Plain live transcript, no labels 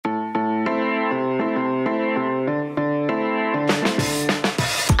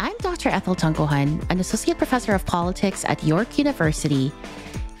Ethel Tungohan, an associate professor of politics at York University.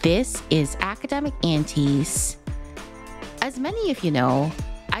 This is Academic Aunties. As many of you know,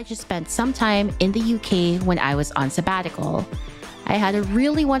 I just spent some time in the UK when I was on sabbatical. I had a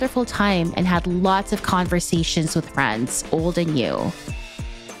really wonderful time and had lots of conversations with friends, old and new.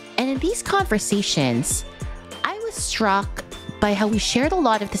 And in these conversations, I was struck by how we shared a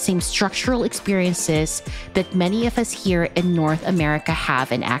lot of the same structural experiences that many of us here in North America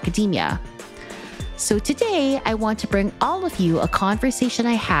have in academia. So today, I want to bring all of you a conversation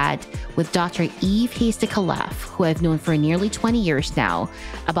I had with Dr. Hayes De Kalaf, who I've known for nearly 20 years now,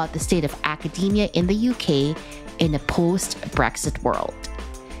 about the state of academia in the UK in a post-Brexit world.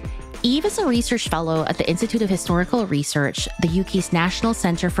 Eve is a research fellow at the Institute of Historical Research, the UK's National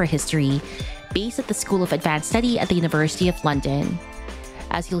Centre for History, based at the School of Advanced Study at the University of London.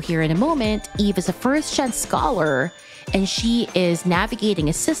 As you'll hear in a moment, Eve is a first-gen scholar, and she is navigating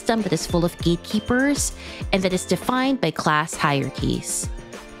a system that is full of gatekeepers and that is defined by class hierarchies.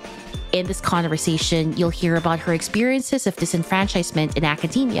 In this conversation, you'll hear about her experiences of disenfranchisement in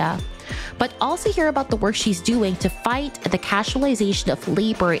academia, but also hear about the work she's doing to fight the casualization of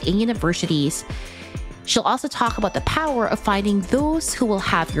labor in universities. She'll also talk about the power of finding those who will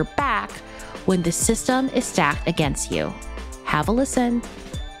have your back when the system is stacked against you. Have a listen.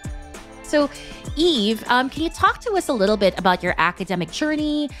 So, Eve, can you talk to us a little bit about your academic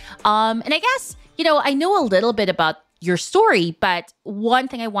journey? And I guess, I know a little bit about your story, but one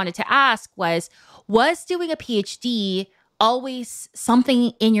thing I wanted to ask was doing a PhD always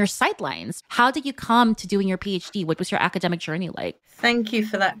something in your sightlines? How did you come to doing your PhD? What was your academic journey like? Thank you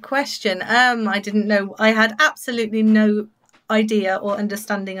for that question. I didn't know. I had absolutely no idea or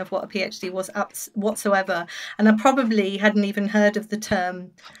understanding of what a PhD was whatsoever. And I probably hadn't even heard of the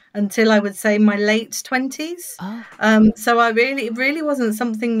term until I would say my late 20s. Oh. So it really wasn't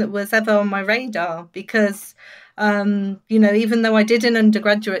something that was ever on my radar because, even though I did an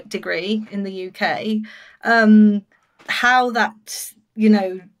undergraduate degree in the UK, how that,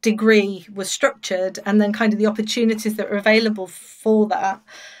 degree was structured and then kind of the opportunities that were available for that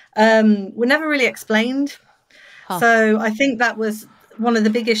were never really explained. Huh. So I think that was one of the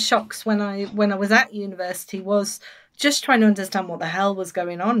biggest shocks when I was at university was just trying to understand what the hell was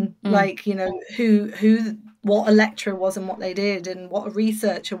going on. Like, what a lecturer was and what they did and what a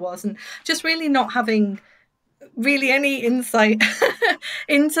researcher was, and just really not having really any insight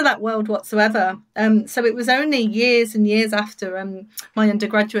into that world whatsoever. So it was only years and years after my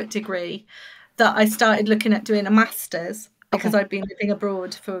undergraduate degree that I started looking at doing a master's because I'd been living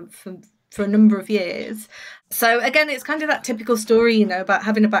abroad for a number of years. So again, it's kind of that typical story, about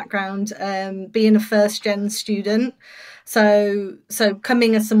having a background, being a first-gen student. So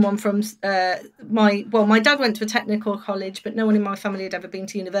coming as someone from my dad went to a technical college, but no one in my family had ever been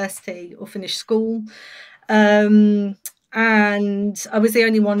to university or finished school. And I was the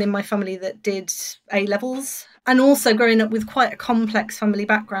only one in my family that did A-levels. And also growing up with quite a complex family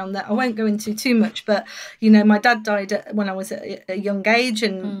background that I won't go into too much, but, my dad died when I was at a young age,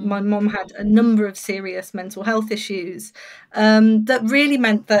 and my mum had a number of serious mental health issues that really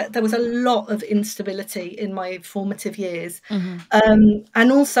meant that there was a lot of instability in my formative years. Mm-hmm.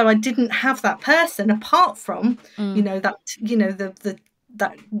 And also I didn't have that person apart from,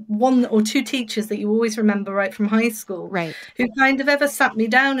 that one or two teachers that you always remember right from high school, right, who kind of ever sat me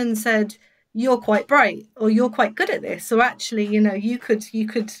down and said, you're quite bright, or you're quite good at this, or actually, you could,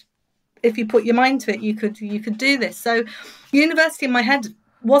 if you put your mind to it, you could do this. So university in my head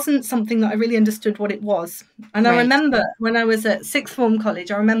wasn't something that I really understood what it was. And right. I remember when I was at sixth form college,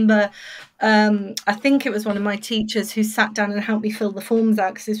 I remember, I think it was one of my teachers who sat down and helped me fill the forms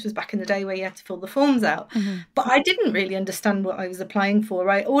out, because this was back in the day where you had to fill the forms out. Mm-hmm. But I didn't really understand what I was applying for,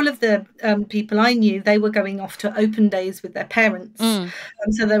 right? All of the people I knew, they were going off to open days with their parents.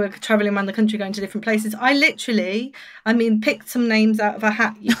 So they were travelling around the country, going to different places. I literally, picked some names out of a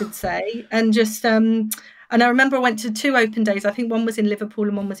hat, you could say, and just... And I remember I went to 2 open days. I think one was in Liverpool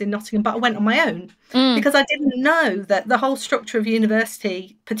and one was in Nottingham, but I went on my own because I didn't know that the whole structure of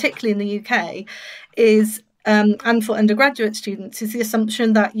university, particularly in the UK, is, and for undergraduate students, is the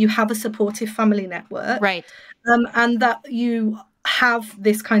assumption that you have a supportive family network. Right. And that you have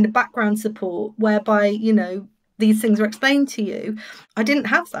this kind of background support whereby, these things are explained to you. I didn't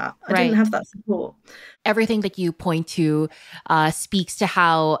have that. I didn't have that support. Everything that you point to speaks to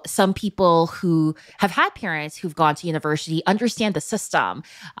how some people who have had parents who've gone to university understand the system.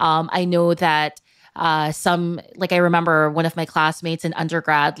 I know that I remember one of my classmates in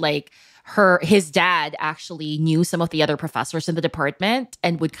undergrad, his dad actually knew some of the other professors in the department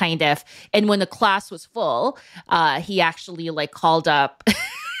and would and when the class was full, he actually called up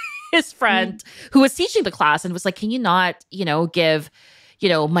his friend who was teaching the class and was like, can you not, give,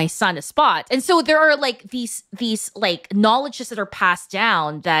 my son a spot? And so there are like these like knowledges that are passed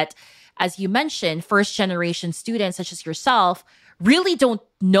down that, as you mentioned, first generation students such as yourself really don't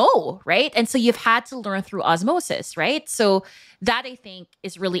know, right? And so you've had to learn through osmosis, right? So that I think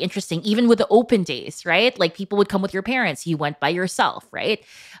is really interesting, even with the open days, right? Like people would come with your parents, you went by yourself, right?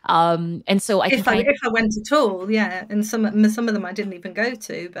 And so if I went at all, yeah. And some of them I didn't even go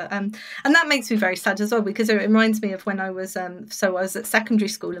to, but and that makes me very sad as well, because it reminds me of when I was so I was at secondary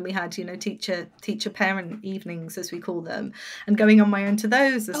school and we had teacher parent evenings, as we call them, and going on my own to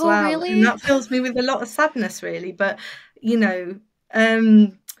those as well. Really? And that fills me with a lot of sadness, really. But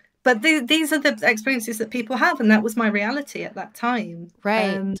but these are the experiences that people have, and that was my reality at that time.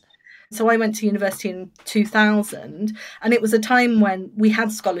 Right. So I went to university in 2000, and it was a time when we had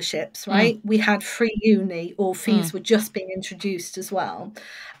scholarships, right? We had free uni, or fees were just being introduced as well.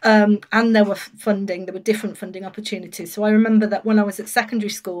 And there were different funding opportunities. So I remember that when I was at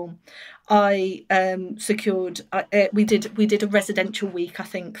secondary school, I secured, we did a residential week, I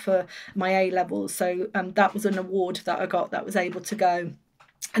think, for my A levels. So that was an award that I got that was able to go.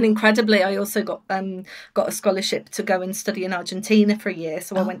 And incredibly, I also got a scholarship to go and study in Argentina for a year.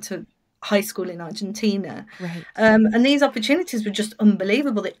 So I went to high school in Argentina. Right. And these opportunities were just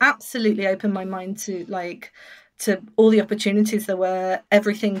unbelievable. They absolutely opened my mind to all the opportunities there were,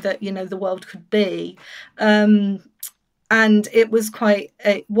 everything that, the world could be. And it was quite,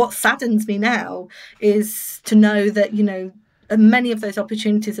 what saddens me now is to know that, many of those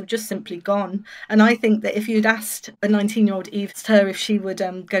opportunities have just simply gone. And I think that if you'd asked a 19-year-old Eve if she would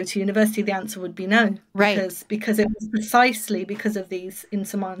go to university, the answer would be no. Right. Because it was precisely because of these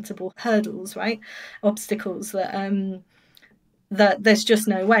insurmountable hurdles, right? Obstacles that there's just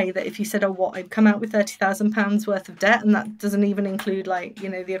no way that if you said, I'd come out with £30,000 worth of debt, and that doesn't even include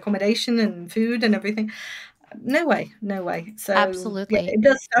the accommodation and food and everything. No way. So absolutely, yeah, it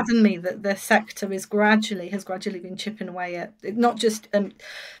does sadden me that the sector has gradually been chipping away at not just the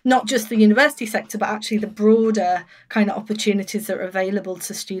university sector, but actually the broader kind of opportunities that are available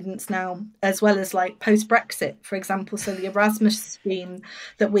to students now, as well as like post-Brexit, for example. So the Erasmus scheme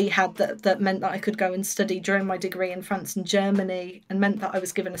that we had that meant that I could go and study during my degree in France and Germany, and meant that I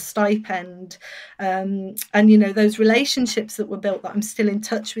was given a stipend, and those relationships that were built, that I'm still in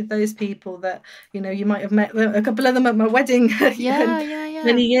touch with those people that you might have met a couple of them at my wedding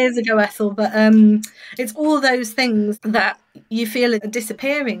many years ago, Ethel. But it's all those things that you feel are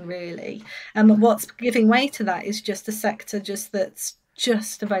disappearing, really. And what's giving way to that is just a sector that's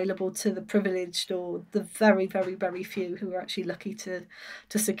just available to the privileged, or the very, very, very few who are actually lucky to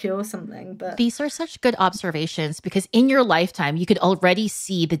secure something. But these are such good observations, because in your lifetime, you could already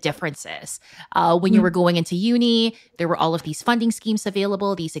see the differences. When you were going into uni, there were all of these funding schemes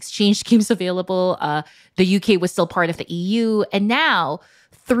available, these exchange schemes available. The UK was still part of the EU. And now,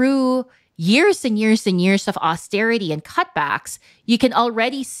 through years and years and years of austerity and cutbacks, you can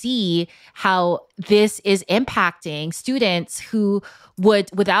already see how this is impacting students who would,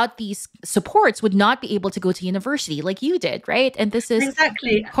 without these supports, would not be able to go to university like you did, right? And this is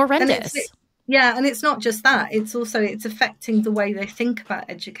exactly horrendous. And it's not just that, it's affecting the way they think about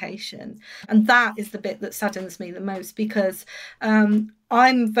education. And that is the bit that saddens me the most, because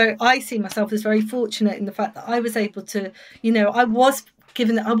I see myself as very fortunate in the fact that I was able to, I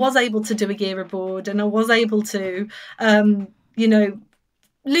was able to do a year abroad, and I was able to,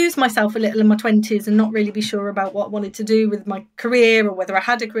 lose myself a little in my 20s and not really be sure about what I wanted to do with my career, or whether I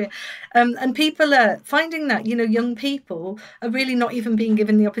had a career. And people are finding that, young people are really not even being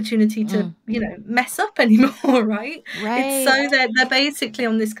given the opportunity to, mess up anymore, right? It's so they're basically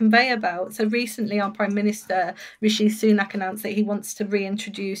on this conveyor belt. So recently our Prime Minister, Rishi Sunak, announced that he wants to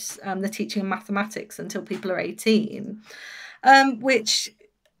reintroduce the teaching of mathematics until people are 18, which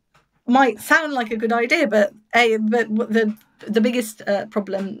might sound like a good idea, but the biggest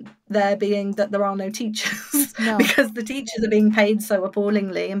problem there being that there are no teachers. No. Because the teachers are being paid so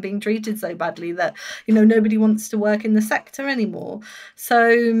appallingly and being treated so badly that nobody wants to work in the sector anymore.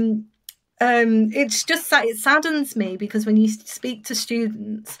 So it's just it saddens me, because when you speak to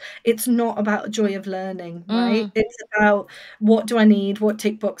students, it's not about a joy of learning, right? It's about, what do I need? What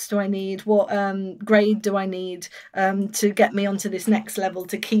tick box do I need? What grade do I need to get me onto this next level,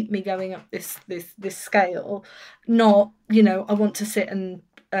 to keep me going up this scale? Not, I want to sit and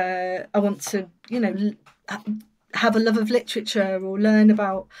I want to, have a love of literature, or learn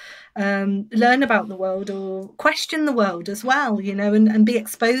about the world, or question the world as well, and be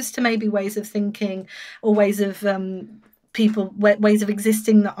exposed to maybe ways of thinking, or ways of ways of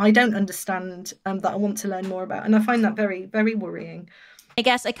existing that I don't understand, that I want to learn more about. And I find that very, very worrying. I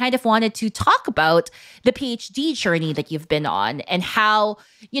guess I kind of wanted to talk about the PhD journey that you've been on and how,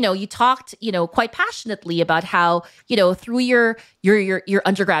 you talked, quite passionately about how, through your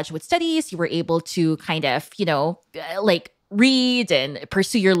undergraduate studies, you were able to kind of, like read and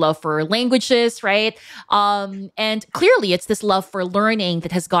pursue your love for languages, right? And clearly it's this love for learning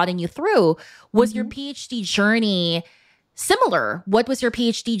that has gotten you through. Was your PhD journey similar? What was your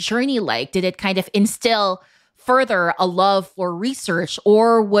PhD journey like? Did it kind of instill further a love for research,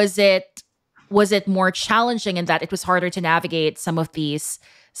 or was it more challenging in that it was harder to navigate some of these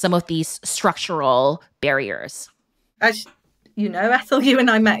structural barriers? As you know, Ethel, you and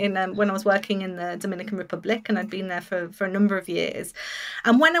I met in when I was working in the Dominican Republic, and I'd been there for a number of years.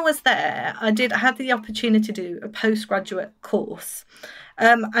 And when I was there, I had the opportunity to do a postgraduate course.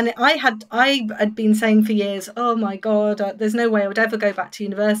 And I had been saying for years, oh my God, there's no way I would ever go back to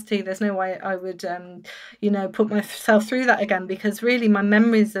university. There's no way I would, put myself through that again, because really my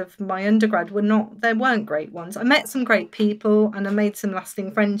memories of my undergrad weren't great ones. I met some great people and I made some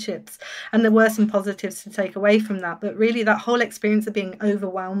lasting friendships, and there were some positives to take away from that. But really that whole experience of being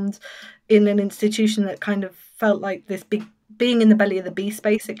overwhelmed in an institution that kind of felt like this big, being in the belly of the beast,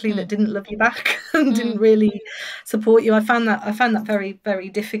 basically, that didn't love you back and didn't really support you. I found that very, very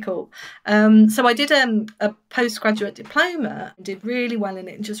difficult. So I did a postgraduate diploma, did really well in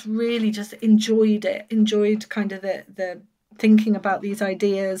it, and just enjoyed it. Enjoyed kind of the thinking about these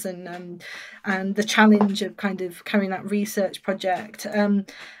ideas and the challenge of kind of carrying that research project.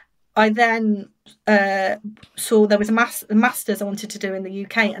 I then saw there was a master's I wanted to do in the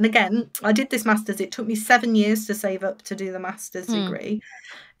UK. And again, I did this master's. It took me 7 years to save up to do the master's degree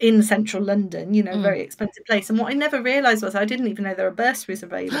in central London, very expensive place. And what I never realised was I didn't even know there were bursaries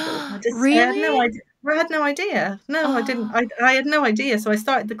available. Really? I had no idea. No, I didn't. I had no idea. So I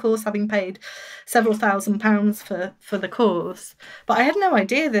started the course having paid several £1,000s for the course. But I had no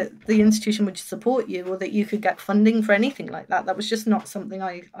idea that the institution would support you or that you could get funding for anything like that. That was just not something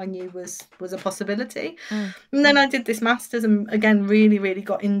I knew was a possibility. And then I did this master's and again really, really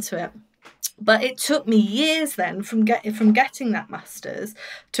got into it. But it took me years then from getting that master's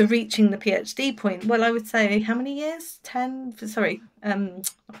to reaching the PhD point. Well, I would say how many years? 5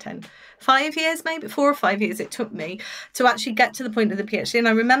 years, maybe 4 or 5 years it took me to actually get to the point of the PhD. And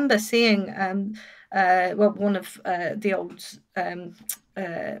I remember seeing one of the old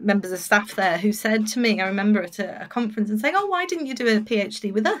members of staff there who said to me, I remember at a conference, and saying, oh, why didn't you do a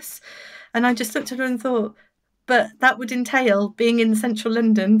PhD with us? And I just looked at her and thought, but that would entail being in central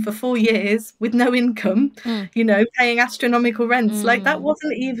London for 4 years with no income, paying astronomical rents. Like that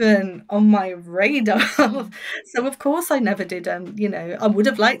wasn't even on my radar. So of course I never did. I would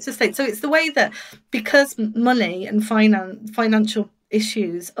have liked to stay. So it's the way that, because money and financial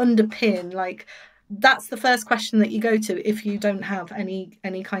issues underpin, like that's the first question that you go to if you don't have any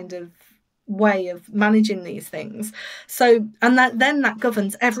kind of way of managing these things. So, and that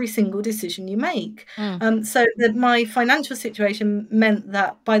governs every single decision you make. So that my financial situation meant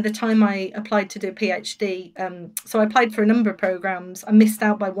that by the time I applied to do a PhD, so I applied for a number of programs. I missed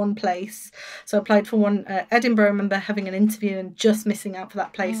out by one place. So I applied for one Edinburgh. I remember having an interview and just missing out for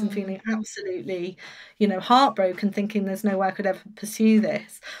that place and feeling absolutely, heartbroken, thinking there's no way I could ever pursue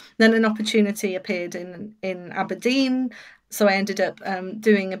this. Then an opportunity appeared in Aberdeen. So I ended up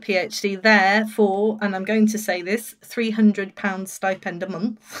doing a PhD there for, and I'm going to say this, £300 stipend a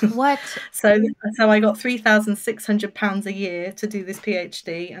month. What? So I got £3,600 a year to do this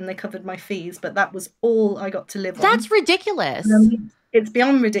PhD, and they covered my fees, but that was all I got to live on. That's ridiculous. It's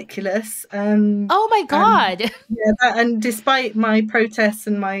beyond ridiculous. Oh my God. And despite my protests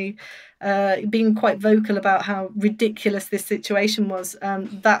and my being quite vocal about how ridiculous this situation was,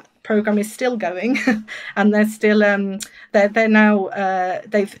 that program is still going, and they're still they're now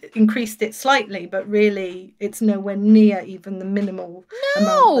they've increased it slightly, but really it's nowhere near even the minimal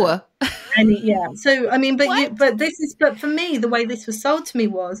amount. So I mean, but for me, the way this was sold to me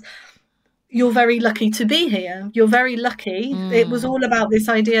was, you're very lucky to be here. You're very lucky. It was all about this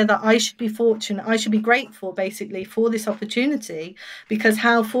idea that I should be fortunate. I should be grateful, basically, for this opportunity, because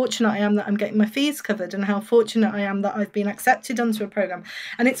how fortunate I am that I'm getting my fees covered, and how fortunate I am that I've been accepted onto a program.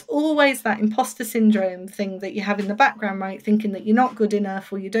 And it's always that imposter syndrome thing that you have in the background, right? Thinking that you're not good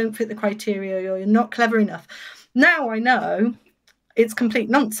enough, or you don't fit the criteria, or you're not clever enough. Now I know it's complete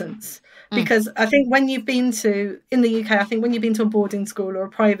nonsense. Because I think when you've been in the UK, I think when you've been to a boarding school or a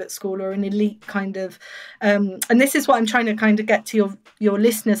private school or an elite kind of, and this is what I'm trying to kind of get to your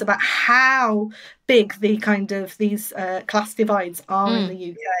listeners about how big the kind of these class divides are in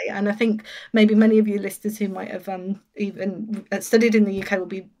the UK. And I think maybe many of you listeners who might have even studied in the UK will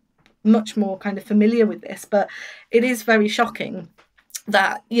be much more kind of familiar with this, but it is very shocking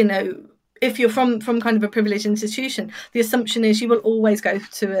that, if you're from kind of a privileged institution, the assumption is you will always go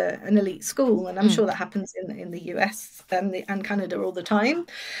to an elite school. And I'm sure that happens in the US and Canada all the time.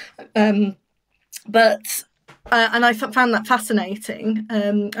 But I found that fascinating.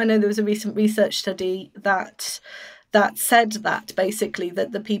 I know there was a recent research study that said that basically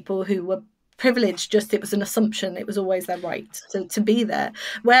that the people who were privileged, it was an assumption, it was always their right to be there.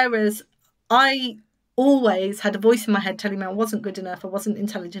 Whereas I always had a voice in my head telling me I wasn't good enough, I wasn't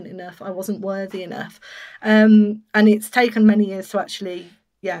intelligent enough, I wasn't worthy enough. And it's taken many years to actually,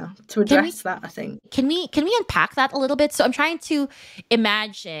 to address that, I think. Can we unpack that a little bit? So I'm trying to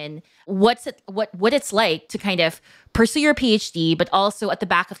imagine what it's like to kind of pursue your PhD, but also at the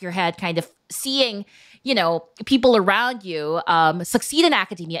back of your head, kind of seeing, people around you succeed in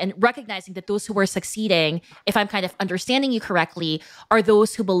academia and recognizing that those who are succeeding, if I'm kind of understanding you correctly, are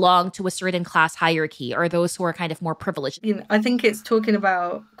those who belong to a certain class hierarchy, or those who are kind of more privileged. I think it's talking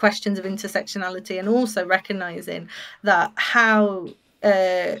about questions of intersectionality and also recognizing that how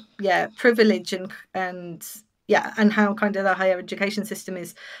privilege and how kind of the higher education system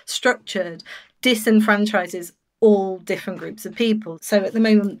is structured disenfranchises all different groups of people. So at the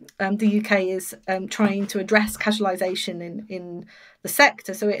moment, the UK is trying to address casualization in the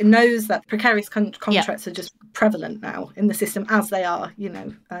sector. So it knows that precarious contracts are just prevalent now in the system, as they are,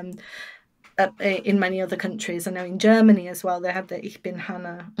 in many other countries. I know in Germany as well, they have the Ich bin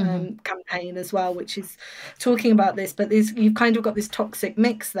Hannah campaign as well, which is talking about this. But you've kind of got this toxic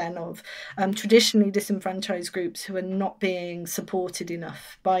mix then of traditionally disenfranchised groups who are not being supported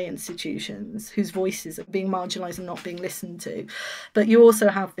enough by institutions, whose voices are being marginalised and not being listened to. But you also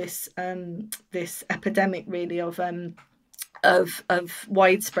have this this epidemic really of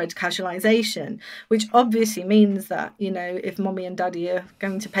widespread casualization, which obviously means that, if mommy and daddy are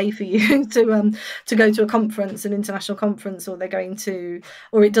going to pay for you to go to a conference, an international conference, or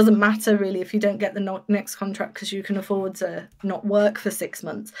it doesn't matter really if you don't get the next contract because you can afford to not work for 6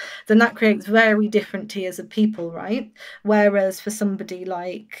 months, then that creates very different tiers of people, right? Whereas for somebody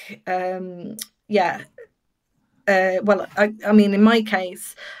like I mean, in my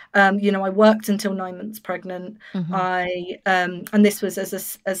case, I worked until 9 months pregnant. And this was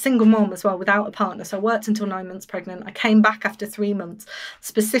as a single mom as well, without a partner. So I worked until 9 months pregnant. I came back after 3 months,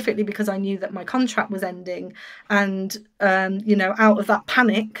 specifically because I knew that my contract was ending. And, out of that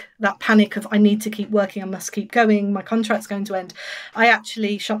panic of I need to keep working, I must keep going, my contract's going to end, I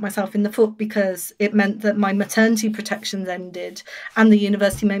actually shot myself in the foot because it meant that my maternity protections ended and the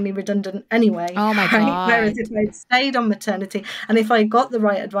university made me redundant anyway. Oh my God. Whereas if I'd stayed on maternity and if I got the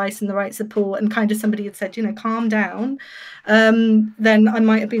right advice and the right support and kind of somebody had said, calm down, then I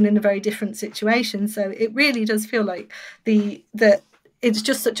might have been in a very different situation. So it really does feel like that it's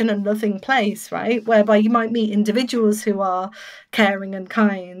just such an unloving place, right? Whereby you might meet individuals who are caring and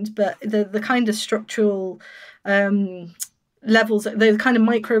kind, but the kind of structural levels, the kind of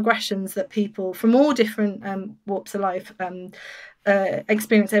microaggressions that people from all different walks of life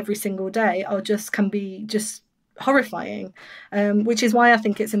experience every single day can be horrifying, which is why I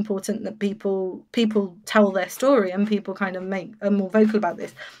think it's important that people tell their story and people kind of are more vocal about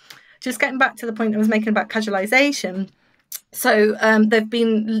this. Just getting back to the point I was making about casualization. So there've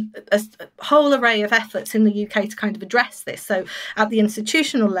been a whole array of efforts in the UK to kind of address this. So at the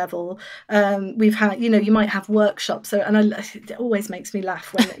institutional level, we've had, you might have workshops. So, and it always makes me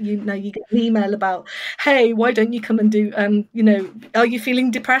laugh when you get an email about, hey, why don't you come and do, are you feeling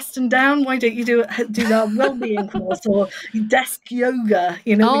depressed and down? Why don't you do the well-being course or desk yoga?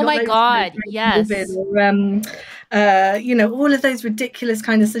 Oh my God, yes. Or, all of those ridiculous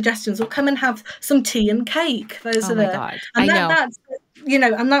kind of suggestions, or come and have some tea and cake. Those are God. And that's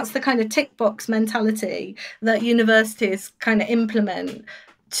and that's the kind of tick box mentality that universities kind of implement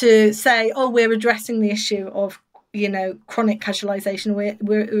to say, oh, we're addressing the issue of chronic casualization.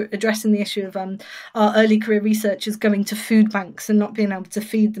 We're addressing the issue of our early career researchers going to food banks and not being able to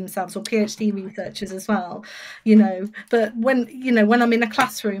feed themselves, or PhD researchers as well. But when I'm in a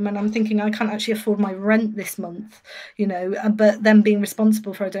classroom and I'm thinking I can't actually afford my rent this month, but then being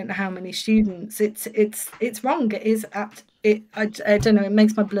responsible for I don't know how many students, it's wrong. It is I don't know, it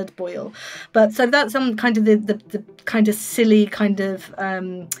makes my blood boil. But so that's kind of the kind of silly kind of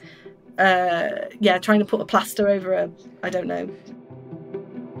trying to put a plaster over I don't know.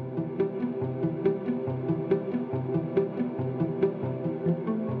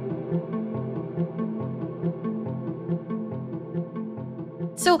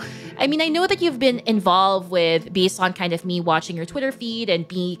 So, I mean, I know that you've been involved based on kind of me watching your Twitter feed and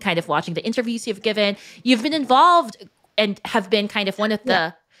me kind of watching the interviews you've given, you've been involved and have been kind of one of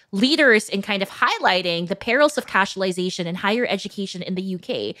the leaders in kind of highlighting the perils of casualization in higher education in the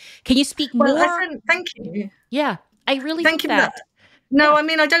UK. Can you speak Well, more? thank you. Yeah, I really Thank think you. that. No, I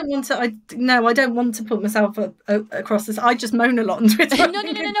mean, I don't want to. I don't want to put myself across this. I just moan a lot on Twitter.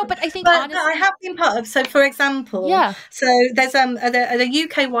 No. But I think, but honestly, I have been part of. So, for example, so there's at a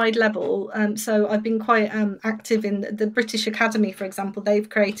UK wide level. So I've been quite active in the British Academy, for example. They've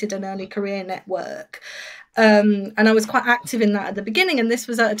created an early career network. And I was quite active in that at the beginning. And this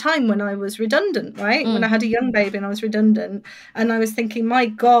was at a time when I was redundant, right? When I had a young baby and I was redundant. And I was thinking, my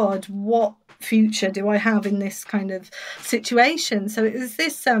God, what future do I have in this kind of situation? So it was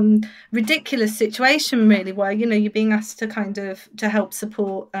this ridiculous situation, really, where, you know, you're being asked to kind of to help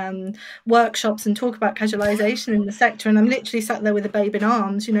support workshops and talk about casualization in the sector. And I'm literally sat there with a babe in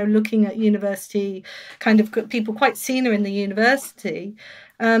arms, you know, looking at university kind of people quite senior in the university.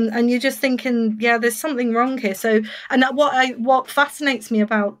 And you're just thinking, yeah, there's something wrong here. So, and what fascinates me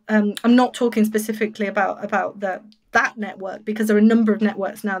about, I'm not talking specifically about that network, because there are a number of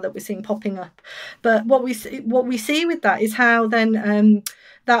networks now that we're seeing popping up. But what we see with that is how then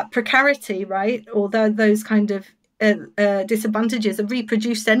that precarity, right, or those kind of disadvantages are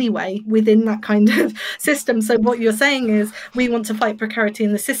reproduced anyway within that kind of system. So what you're saying is, we want to fight precarity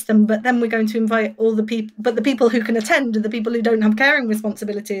in the system, but then we're going to invite all the people, but the people who can attend are the people who don't have caring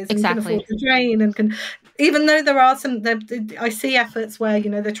responsibilities and can afford to train and can, even though there are some, I see efforts where, you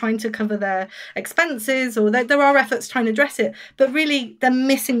know, they're trying to cover their expenses, or there are efforts trying to address it, but really they're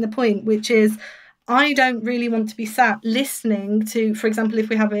missing the point, which is, I don't really want to be sat listening to, for example, if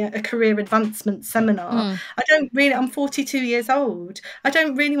we have a career advancement seminar, I'm 42 years old. I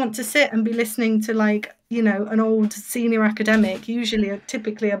don't really want to sit and be listening to, like, you know, an old senior academic,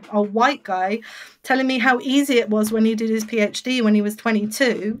 typically a white guy, telling me how easy it was when he did his PhD when he was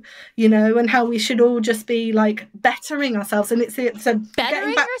 22, you know, and how we should all just be like bettering ourselves. And it's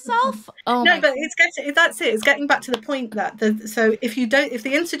bettering yourself. But that's it. It's getting back to the point that so if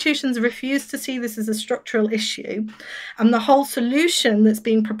the institutions refuse to see this as a structural issue, and the whole solution that's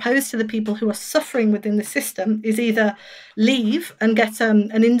being proposed to the people who are suffering within the system is either leave and get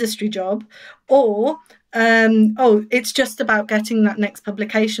an industry job, or it's just about getting that next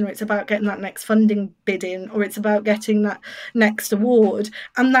publication, or it's about getting that next funding bid in, or it's about getting that next award.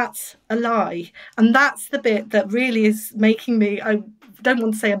 And that's a lie. And that's the bit that really is making me, I don't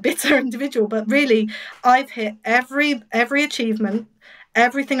want to say a bitter individual, but really I've hit every achievement,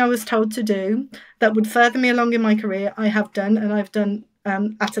 everything I was told to do that would further me along in my career, I have done, and I've done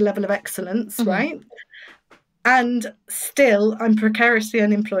at a level of excellence, right? And still, I'm precariously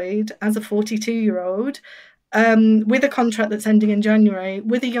unemployed as a 42-year-old with a contract that's ending in January,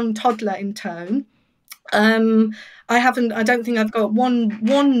 with a young toddler in tow. I don't think I've got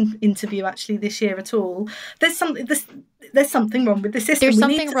one interview actually this year at all. There's something wrong with the system. There's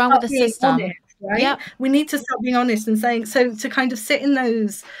something wrong with the system. Honest, right? Yep. We need to start being honest and saying, so to kind of sit in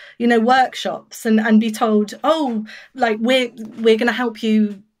those, you know, workshops and be told, oh, like we're going to help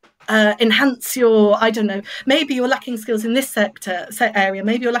you enhance your, I don't know, maybe you're lacking skills in this area,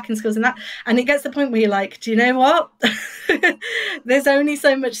 maybe you're lacking skills in that. And it gets to the point where you're like, do you know what? There's only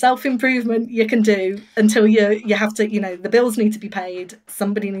so much self-improvement you can do until you have to, you know, the bills need to be paid.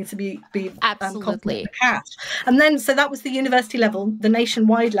 Somebody needs to be absolutely cash. And then, so that was the university level, the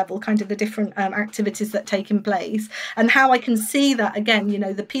nationwide level, kind of the different activities that take in place, and how I can see that again, you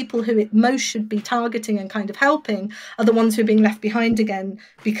know, the people who it most should be targeting and kind of helping are the ones who are being left behind again,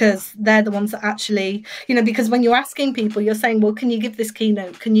 because they're the ones that actually, you know, because when you're asking people, you're saying, well, can you give this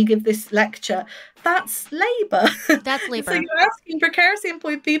keynote? Can you give this lecture? That's labour. That's labour. So you're asking precariously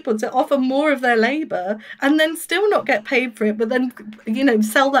employed people to offer more of their labour and then still not get paid for it, but then, you know,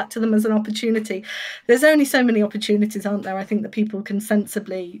 sell that to them as an opportunity. There's only so many opportunities, aren't there, I think, that people can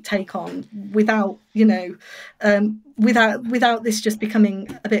sensibly take on without, you know, without this just becoming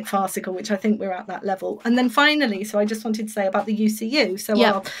a bit farcical, which I think we're at that level. And then finally, so I just wanted to say about the UCU,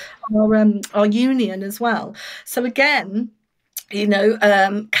 so our union as well. So again, you know,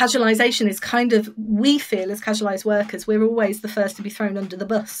 casualization is kind of, we feel as casualized workers, we're always the first to be thrown under the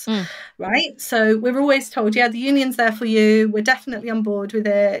bus, right? So we're always told, yeah, the union's there for you. We're definitely on board with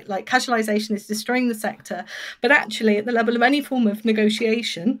it. Like, casualization is destroying the sector. But actually, at the level of any form of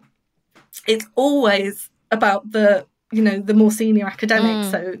negotiation, it's always about the, you know, the more senior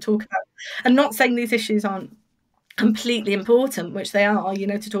academics. So talk about, and not saying these issues aren't completely important, which they are, you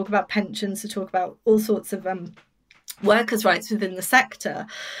know, to talk about pensions, to talk about all sorts of workers' rights within the sector.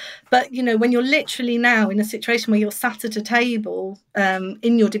 But, you know, when you're literally now in a situation where you're sat at a table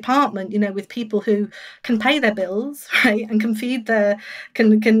in your department, you know, with people who can pay their bills, right, and can feed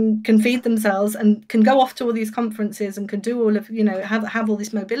can feed themselves and can go off to all these conferences and can do all of, you know, have all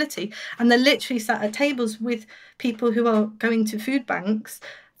this mobility, and they're literally sat at tables with people who are going to food banks,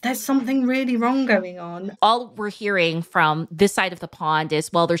 there's something really wrong going on. All we're hearing from this side of the pond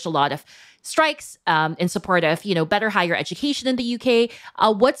is, well, there's a lot of strikes in support of, you know, better higher education in the UK.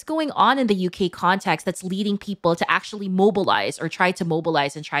 What's going on in the UK context that's leading people to actually mobilize or try to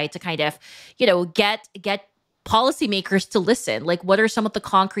mobilize and try to kind of, you know, get policymakers to listen? Like, what are some of the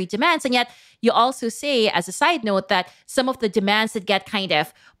concrete demands? And yet you also say, as a side note, that some of the demands that get kind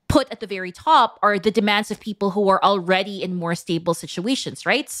of put at the very top are the demands of people who are already in more stable situations,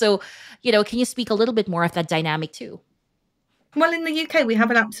 right? So, you know, can you speak a little bit more of that dynamic too? Well, in the UK, we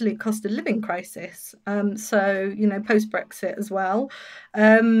have an absolute cost of living crisis. So, you know, post-Brexit as well.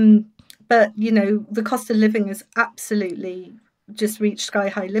 But, you know, the cost of living has absolutely just reached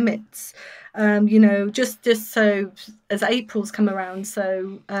sky-high limits. You know, just so as April's come around,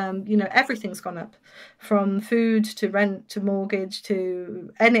 so, you know, everything's gone up, from food to rent to mortgage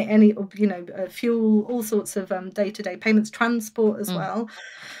to any you know, fuel, all sorts of day-to-day payments, transport as well.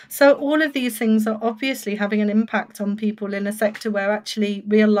 So all of these things are obviously having an impact on people in a sector where actually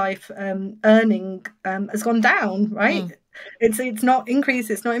real life earning has gone down, right? It's not increased,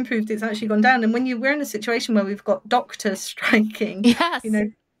 it's not improved, it's actually gone down. And when we're in a situation where we've got doctors striking, yes, you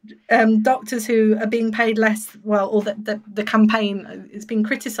know, doctors who are being paid less, well, or the campaign is being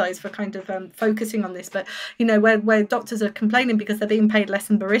criticised for kind of focusing on this, but, you know, where doctors are complaining because they're being paid less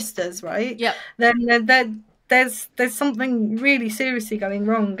than baristas, right? Yep. Then there's something really seriously going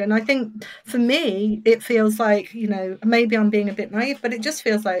wrong. And I think for me, it feels like, you know, maybe I'm being a bit naive, but it just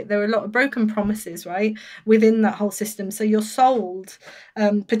feels like there are a lot of broken promises, right, within that whole system. So you're sold,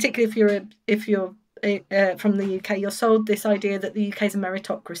 particularly if you're from the UK, you're sold this idea that the UK is a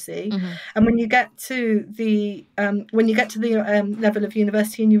meritocracy, and when you get to the level of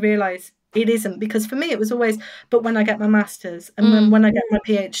university and you realise it isn't, because for me it was always, but when I get my master's, and then when I get my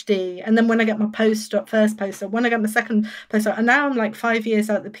PhD, and then when I get my first postdoc, when I get my second postdoc, and now I'm like 5 years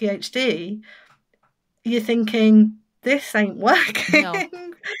out the PhD, you're thinking this ain't working, no.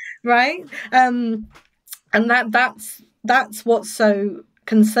 Right? And that's what's so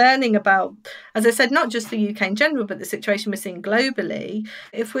concerning about, as I said, not just the UK in general, but the situation we're seeing globally.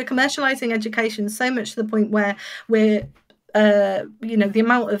 If we're commercialising education so much to the point where we're you know, the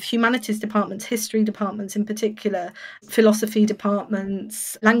amount of humanities departments, history departments in particular, philosophy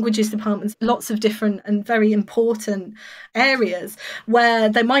departments, languages departments, lots of different and very important areas where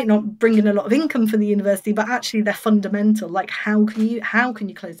they might not bring in a lot of income for the university, but actually they're fundamental. Like, how can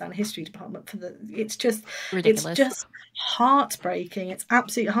you close down a history department for it's just ridiculous. It's just heartbreaking. It's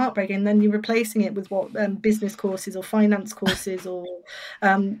absolutely heartbreaking. And then you're replacing it with what business courses or finance courses or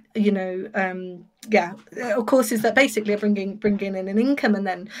you know, courses that basically are bringing in an income, and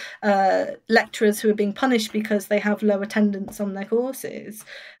then lecturers who are being punished because they have low attendance on their courses.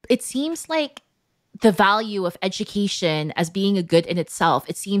 It seems like the value of education as being a good in itself,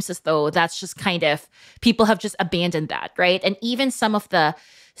 it seems as though that's just kind of, people have just abandoned that, right? And even some of the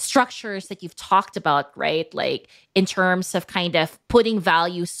structures that you've talked about, right? Like in terms of kind of putting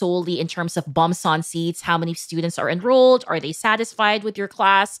value solely in terms of bumps on seats, how many students are enrolled, are they satisfied with your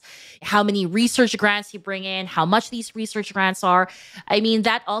class, how many research grants you bring in, how much these research grants are. I mean,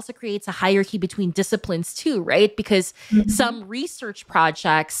 that also creates a hierarchy between disciplines too, right? Because some research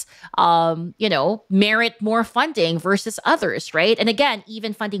projects, you know, merit more funding versus others, right? And again,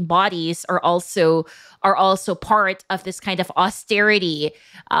 even funding bodies are also part of this kind of austerity,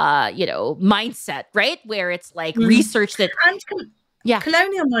 you know, mindset, right? Where it's like research that...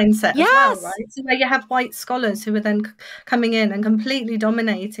 colonial mindset as well, right? So where you have white scholars who are then coming in and completely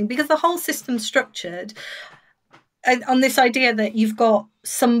dominating, because the whole system's structured on this idea that you've got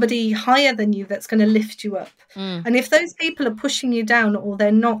somebody higher than you that's going to lift you up. And if those people are pushing you down or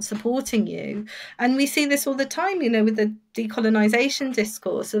they're not supporting you, and we see this all the time, you know, with the decolonisation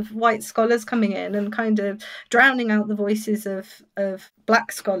discourse of white scholars coming in and kind of drowning out the voices of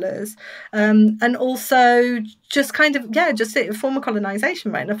black scholars, and also just kind of, just a form of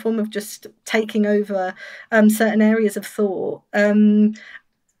colonisation, right? And a form of just taking over certain areas of thought,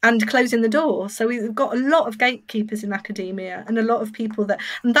 and closing the door. So we've got a lot of gatekeepers in academia and a lot of people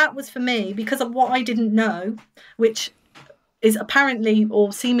and that was for me, because of what I didn't know, which is apparently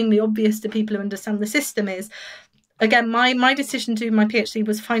or seemingly obvious to people who understand the system, is, again, my decision to do my PhD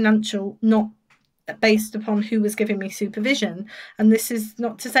was financial, not based upon who was giving me supervision. And this is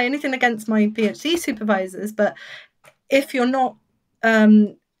not to say anything against my PhD supervisors, but if you're not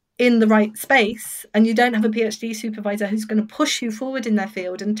in the right space and you don't have a PhD supervisor who's going to push you forward in their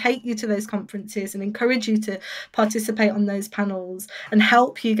field and take you to those conferences and encourage you to participate on those panels and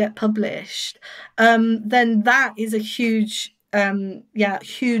help you get published, then that is a huge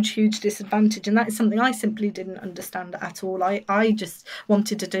huge disadvantage. And that is something I simply didn't understand at all. I just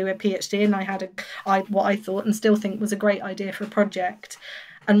wanted to do a PhD, and I had what I thought and still think was a great idea for a project,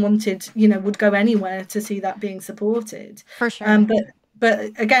 and wanted, would go anywhere to see that being supported. For sure.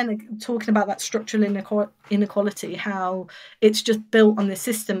 But again, talking about that structural inequality, how it's just built on this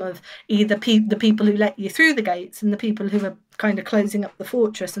system of either the people who let you through the gates and the people who are kind of closing up the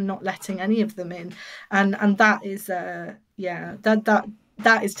fortress and not letting any of them in, and that is that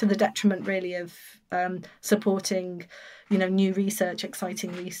is to the detriment really of supporting new research,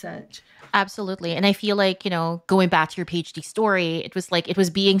 exciting research. Absolutely. And I feel like, going back to your PhD story, it was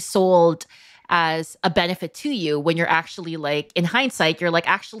being sold as a benefit to you, when you're actually, like, in hindsight, you're like,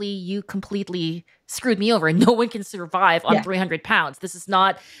 actually, you completely screwed me over. No one can survive on 300 pounds. This is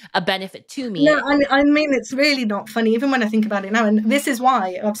not a benefit to me. No, I mean, it's really not funny, even when I think about it now. And this is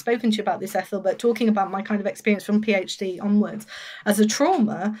why I've spoken to you about this, Ethel, but talking about my kind of experience from PhD onwards as a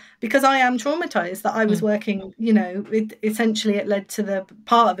trauma, because I am traumatized that I was working, it led to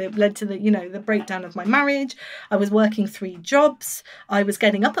the breakdown of my marriage. I was working 3 jobs. I was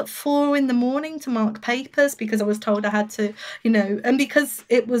getting up at 4 a.m. to mark papers because I was told I had to, and because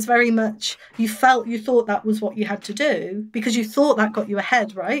it was very much, you thought that was what you had to do because you thought that got you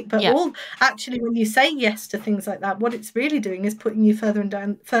ahead, right? But actually, when you say yes to things like that, what it's really doing is putting you further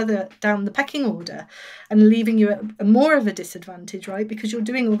down the pecking order and leaving you at more of a disadvantage, right? Because you're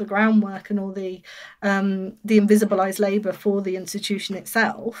doing all the groundwork and all the invisibilized labor for the institution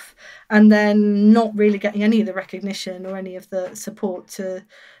itself, and then not really getting any of the recognition or any of the support to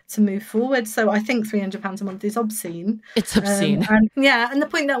move forward. So I think £300 a month is obscene. It's obscene. And the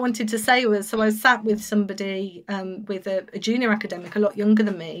point that I wanted to say was, so I sat with somebody, with a junior academic, a lot younger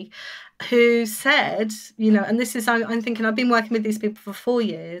than me, who said, and this is, I'm thinking, I've been working with these people for 4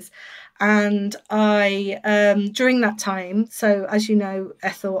 years. And I, during that time, so as you know,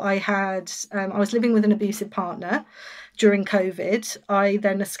 Ethel, I was living with an abusive partner during COVID. I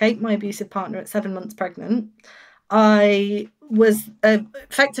then escaped my abusive partner at 7 months pregnant. I was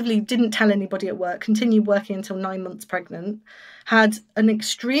effectively didn't tell anybody at work, continued working until 9 months pregnant, had an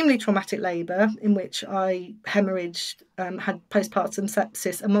extremely traumatic labour in which I hemorrhaged, had postpartum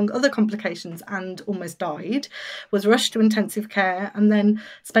sepsis, among other complications, and almost died, was rushed to intensive care, and then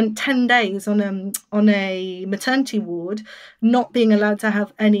spent 10 days on a maternity ward, not being allowed to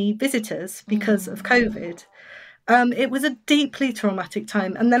have any visitors because of COVID. It was a deeply traumatic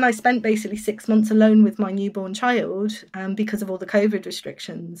time. And then I spent basically 6 months alone with my newborn child because of all the COVID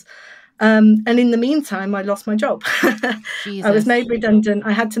restrictions. And in the meantime, I lost my job. I was made redundant.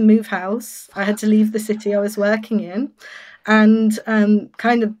 I had to move house. I had to leave the city I was working in and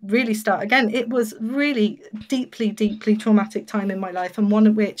kind of really start again. It was really deeply traumatic time in my life, and one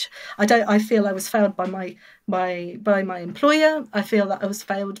of which I feel I was failed by my employer. I feel that I was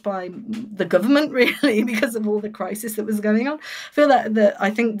failed by the government, really, because of all the crisis that was going on. I feel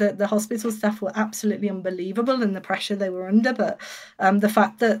I think that the hospital staff were absolutely unbelievable and the pressure they were under, but the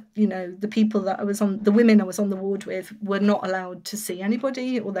fact that the people that the women I was on the ward with were not allowed to see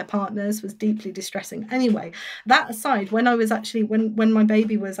anybody or their partners was deeply distressing. Anyway, that aside, when I was actually when my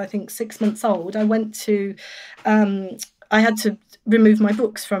baby was, I think, 6 months old, I went to I had to remove my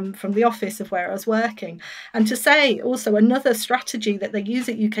books from the office of where I was working. And to say also, another strategy that they use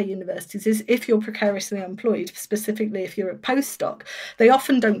at UK universities is, if you're precariously employed, specifically if you're a postdoc, they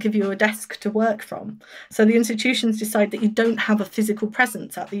often don't give you a desk to work from. So the institutions decide that you don't have a physical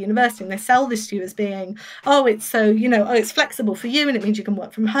presence at the university, and they sell this to you as being, it's flexible for you and it means you can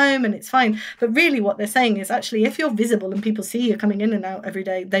work from home and it's fine. But really what they're saying is, actually, if you're visible and people see you coming in and out every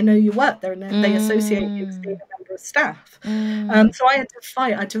day, they know you work there and they associate you as being a member of staff. So I had to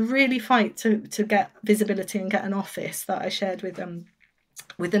fight. I had to really fight to get visibility and get an office that I shared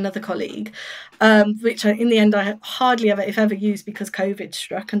with another colleague, which in the end I hardly ever, if ever, used because COVID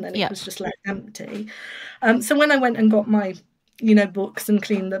struck, and then it was just left empty. So when I went and got my books and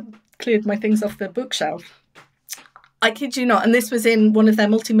cleared my things off the bookshelf, I kid you not, and this was in one of their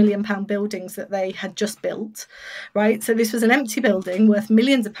multi-million-pound buildings that they had just built, right? So this was an empty building worth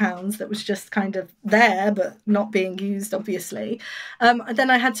millions of pounds that was just kind of there, but not being used, obviously. And then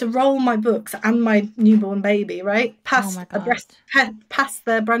I had to roll my books and my newborn baby, right, past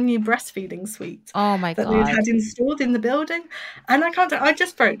their brand new breastfeeding suite. Oh my God! That they had installed in the building, and I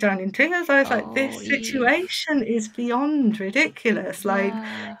just broke down in tears. I was like, this situation is beyond ridiculous,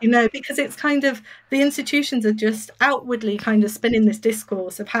 because it's kind of, the institutions are just outwardly kind of spinning this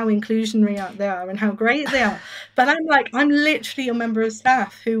discourse of how inclusionary they are and how great they are. But I'm like, I'm literally a member of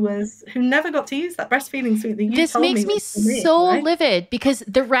staff who never got to use that breastfeeding suite that you This told makes me me was for me, so right? livid, because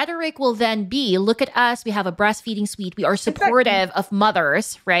the rhetoric will then be, look at us, we have a breastfeeding suite, we are supportive of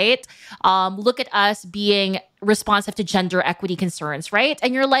mothers, right? Look at us being responsive to gender equity concerns, right?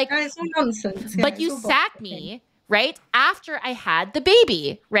 And you're like, it's all nonsense. but you sat me, right, after I had the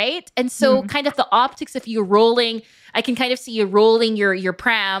baby, right? And so kind of the optics of you rolling, I can kind of see you rolling your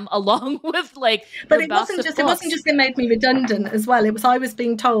pram along with like, but it wasn't just it made me redundant as well. It was, I was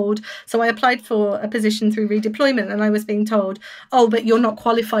being told, so I applied for a position through redeployment and I was being told, oh, but you're not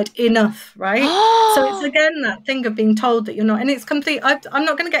qualified enough, right? So it's again that thing of being told that you're not, and it's complete. I'm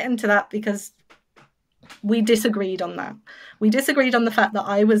not going to get into that because we disagreed on that. We disagreed on the fact that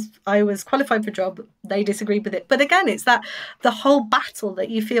I was qualified for a job. They disagreed with it. But again, it's that the whole battle that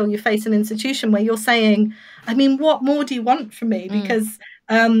you feel you face an institution where you're saying, I mean, what more do you want from me? Because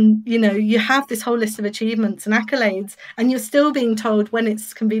you have this whole list of achievements and accolades, and you're still being told when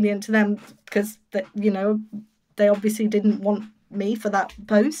it's convenient to them, because they obviously didn't want me for that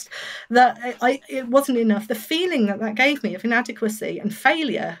post, that it wasn't enough. The feeling that gave me of inadequacy and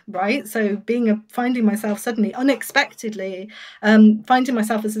failure, right? So finding myself suddenly, unexpectedly, finding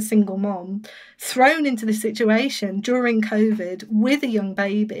myself as a single mom, thrown into this situation during COVID with a young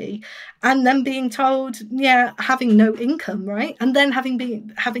baby, and then being told, having no income, right? And then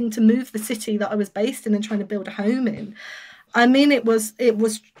having to move the city that I was based in and trying to build a home in. I mean, it was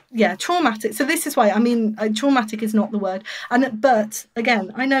traumatic. So this is why, I mean, traumatic is not the word. But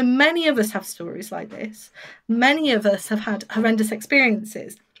again, I know many of us have stories like this. Many of us have had horrendous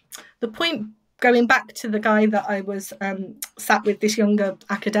experiences. The point, going back to the guy that I was sat with, this younger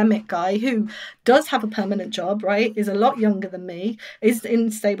academic guy who does have a permanent job, right, is a lot younger than me, is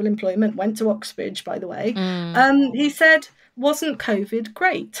in stable employment, went to Oxbridge, by the way. He said, wasn't COVID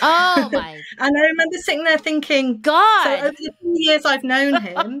great? Oh my! And I remember sitting there thinking, God. So over the 4 years I've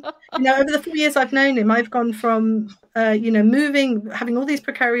known him, I've gone from moving, having all these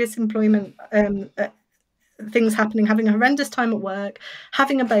precarious employment things happening, having a horrendous time at work,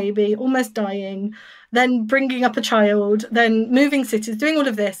 having a baby, almost dying, then bringing up a child, then moving cities, doing all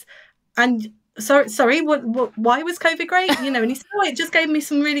of this, and. Sorry, why was COVID great? And he said, it just gave me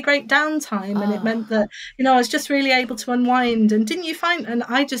some really great downtime, and it meant that, I was just really able to unwind. And didn't you find, and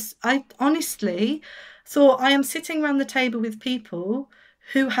I honestly thought, I am sitting around the table with people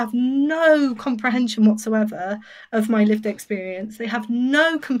who have no comprehension whatsoever of my lived experience. They have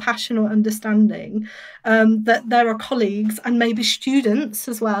no compassion or understanding that there are colleagues and maybe students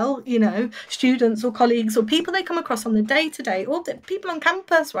as well, students or colleagues or people they come across on the day-to-day, or people on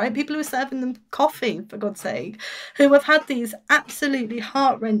campus, right? People who are serving them coffee, for God's sake, who have had these absolutely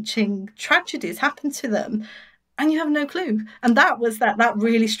heart-wrenching tragedies happen to them. And you have no clue. And that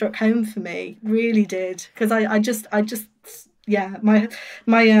really struck home for me, really did. Because I just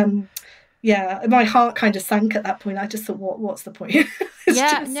my heart kind of sank at that point. I just thought, what's the point?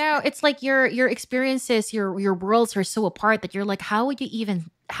 It's like your experiences, your worlds are so apart that you're like, how can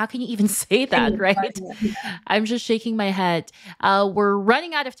you even say that, right? I'm just shaking my head. We're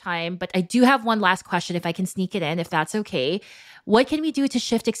running out of time, but I do have one last question, if I can sneak it in, if that's okay. What can we do to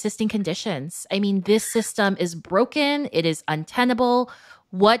shift existing conditions? I mean, this system is broken. It is untenable.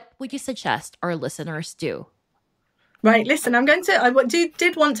 What would you suggest our listeners do? Right, listen, I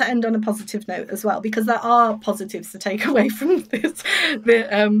did want to end on a positive note as well, because there are positives to take away from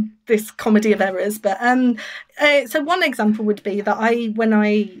this comedy of errors. But so one example would be that when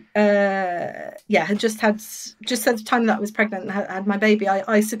I had just at the time that I was pregnant and had my baby,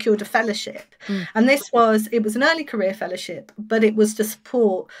 I secured a fellowship, and it was an early career fellowship, but it was to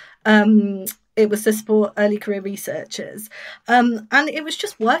support. It was to support early career researchers, and it was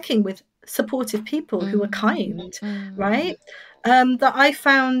just working with supportive people who were kind, right? That I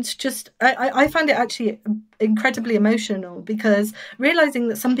found I found it actually incredibly emotional, because realizing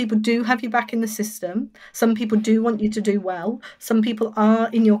that some people do have you back in the system, some people do want you to do well, some people are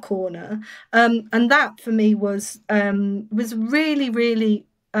in your corner, and that for me was really, really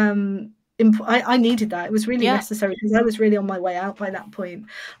I needed that. It was really necessary, because I was really on my way out by that point.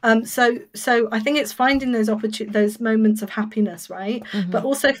 So I think it's finding those moments of happiness, right? But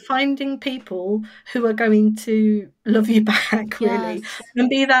also finding people who are going to love you back, really, and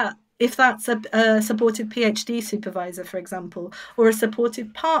be that. If that's a supportive PhD supervisor, for example, or a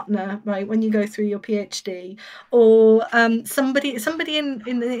supportive partner, right, when you go through your PhD, or somebody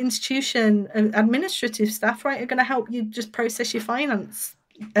in the institution, administrative staff, right, are going to help you just process your finance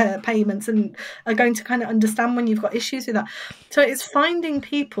payments and are going to kind of understand when you've got issues with that. So it's finding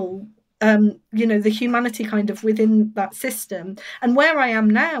people the humanity kind of within that system. And where I am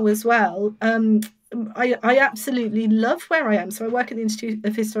now as well, I absolutely love where I am. So I work at the Institute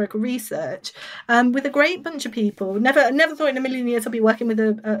of Historical Research with a great bunch of people. Never thought in a million years I'd be working with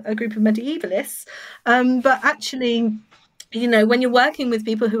a group of medievalists. But actually, when you're working with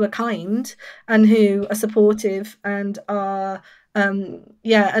people who are kind and who are supportive and are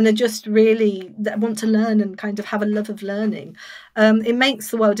and are just really that want to learn and kind of have a love of learning, it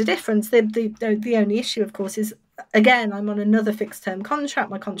makes the world a difference. The only issue, of course, is, again, I'm on another fixed term contract.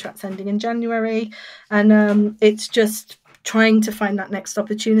 My contract's ending in January, and it's just trying to find that next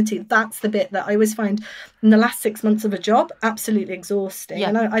opportunity. That's the bit that I always find in the last 6 months of a job absolutely exhausting. Yeah.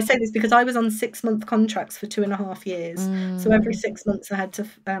 And I say this because I was on 6-month contracts for 2.5 years. So every 6 months I had to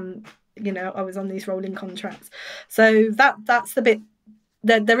I was on these rolling contracts. So that's the bit.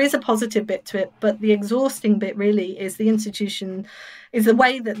 There is a positive bit to it, but the exhausting bit really is the institution, is the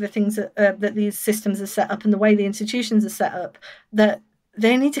way that the things that these systems are set up and the way the institutions are set up, that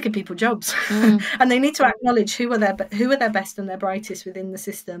they need to give people jobs and they need to acknowledge who are their best and their brightest within the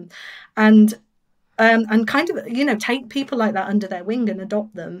system, and kind of take people like that under their wing and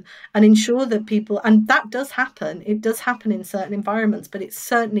adopt them and ensure that people, and that does happen. It does happen in certain environments, but it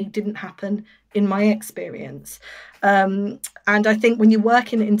certainly didn't happen in my experience. And I think when you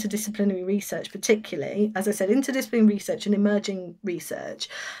work in interdisciplinary research, particularly, as I said, interdisciplinary research and emerging research,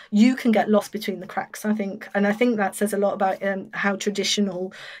 you can get lost between the cracks, I think. And I think that says a lot about how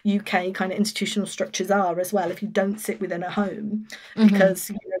traditional UK kind of institutional structures are as well, if you don't sit within a home. Because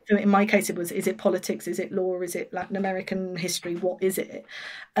in my case, is it politics? Is it law? Is it Latin American history? What is it?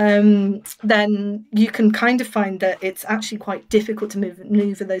 Then you can kind of find that it's actually quite difficult to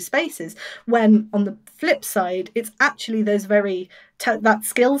maneuver those spaces, when on the flip side, it's actually those very that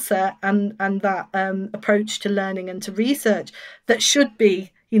skill set and that approach to learning and to research that should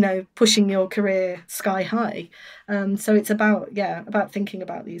be pushing your career sky high. So it's about thinking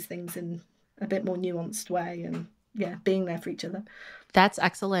about these things in a bit more nuanced way, and being there for each other. That's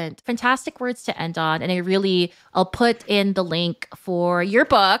excellent. Fantastic words to end on. And I'll put in the link for your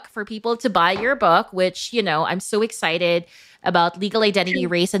book for people to buy your book, which, I'm so excited about legal identity,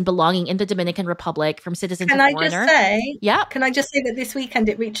 race, and belonging in the Dominican Republic from citizen to foreigner. Can I just say that this weekend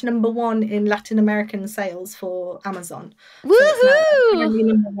it reached #1 in Latin American sales for Amazon. Woohoo! So it's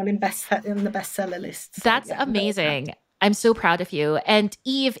 #1 in the bestseller list. So, that's amazing. I'm so proud of you. And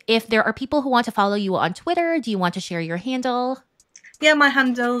Eve, if there are people who want to follow you on Twitter, do you want to share your handle? Yeah, my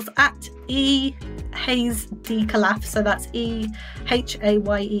handle's at Hayes De Kalaf. So that's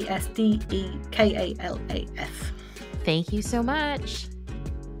HAYESDEKALAF. Thank you so much.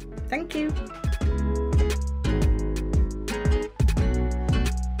 Thank you.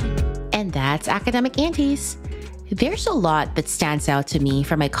 And that's Academic Aunties. There's a lot that stands out to me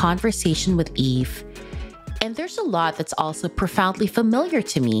from my conversation with Eve. And there's a lot that's also profoundly familiar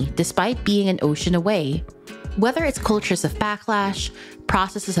to me, despite being an ocean away. Whether it's cultures of backlash,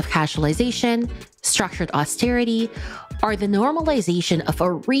 processes of casualization, structured austerity, or the normalization of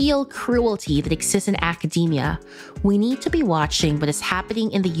a real cruelty that exists in academia, we need to be watching what is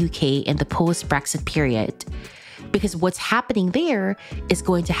happening in the UK in the post-Brexit period. Because what's happening there is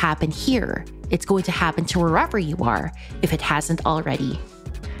going to happen here. It's going to happen to wherever you are, if it hasn't already.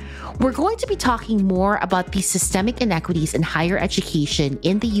 We're going to be talking more about these systemic inequities in higher education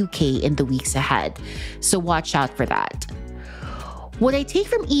in the UK in the weeks ahead, so watch out for that. What I take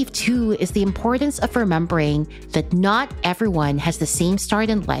from Eve too is the importance of remembering that not everyone has the same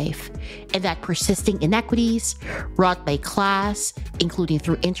start in life, and that persisting inequities wrought by class, including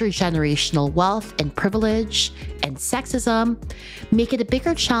through intergenerational wealth and privilege and sexism, make it a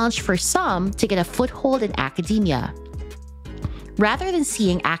bigger challenge for some to get a foothold in academia. Rather than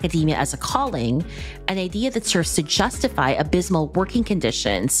seeing academia as a calling, an idea that serves to justify abysmal working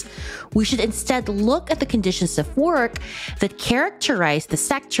conditions, we should instead look at the conditions of work that characterize the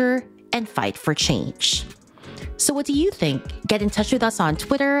sector and fight for change. So what do you think? Get in touch with us on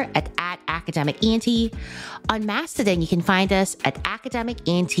Twitter at @academicauntie. On Mastodon, you can find us at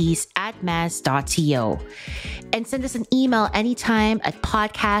academicaunties@mas.to. And send us an email anytime at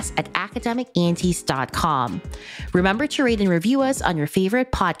podcast@academicaunties.com. Remember to rate and review us on your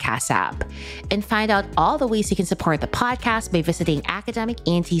favorite podcast app. And find out all the ways you can support the podcast by visiting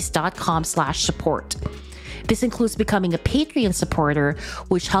academicaunties.com/support. This includes becoming a Patreon supporter,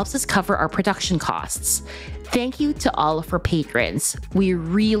 which helps us cover our production costs. Thank you to all of our patrons. We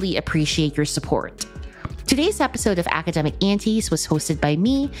really appreciate your support. Today's episode of Academic Aunties was hosted by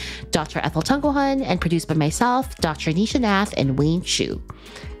me, Dr. Ethel Tungohan, and produced by myself, Dr. Nisha Nath, and Wayne Chu.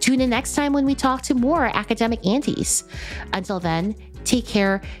 Tune in next time when we talk to more Academic Aunties. Until then, take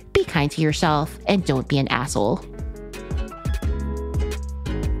care, be be kind to yourself and don't be an asshole.